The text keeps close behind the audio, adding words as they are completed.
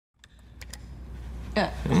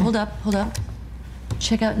Hold up.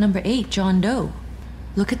 Check out number 8, John Doe.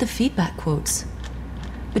 Look at the feedback quotes.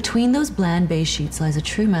 Between those bland base sheets lies a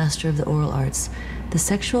true master of the oral arts, the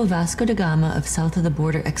sexual Vasco da Gama of south of the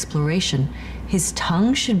border exploration. His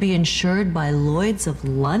tongue should be insured by Lloyd's of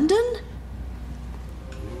London?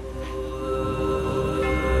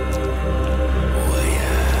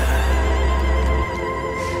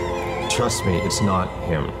 Trust me, it's not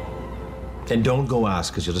him. And don't go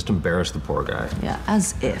ask, because you'll just embarrass the poor guy. Yeah,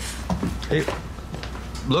 as if. Hey,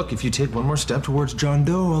 look, if you take one more step towards John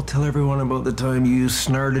Doe, I'll tell everyone about the time you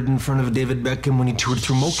snarted in front of David Beckham when he toured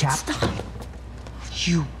through mocap. Stop.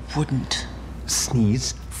 You wouldn't.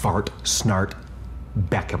 Sneeze, fart, snart,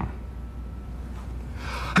 Beckham.